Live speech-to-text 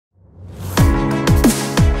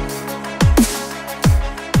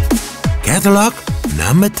Catalog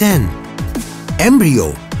number 10.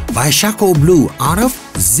 Embryo by Chaco Blue out of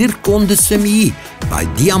Zircon de Semilly by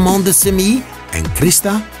Diamant de Semilly and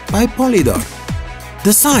Christa by Polydor.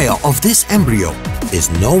 The sire of this embryo is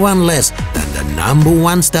no one less than the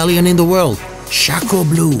 #1 stallion in the world, Chaco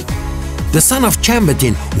Blue. The son of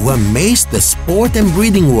Chambertin, who amazed the sport and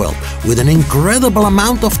breeding world with an incredible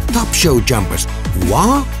amount of top show jumpers, who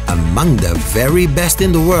are among the very best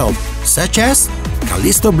in the world, such as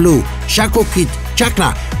Callisto Blue, Chaco Kid,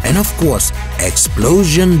 Chakra, and of course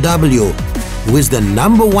Explosion W, who is the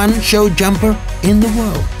 #1 show jumper in the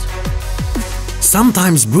world.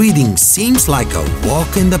 Sometimes breeding seems like a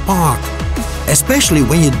walk in the park, especially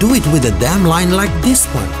when you do it with a dam line like this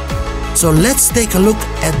one. So let's take a look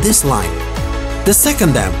at this line. The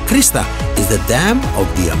second dam, Christa, is the dam of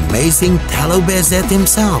the amazing Talobert Z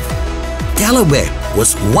himself. Talobert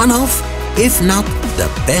was one of, if not the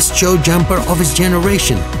best show jumper of his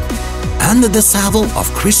generation. Under the saddle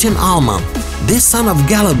of Christian Allman, this son of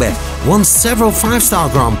Galabert won several 5-star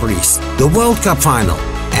Grand Prix, the World Cup final,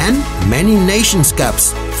 and many Nations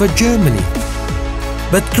Cups for Germany.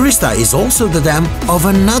 But Christa is also the dam of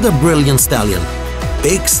another brilliant stallion,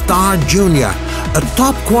 Big Star Jr., a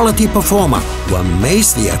top quality performer who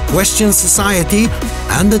amazed the Equestrian Society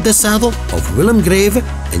under the saddle of Willem Greve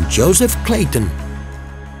and Joseph Clayton.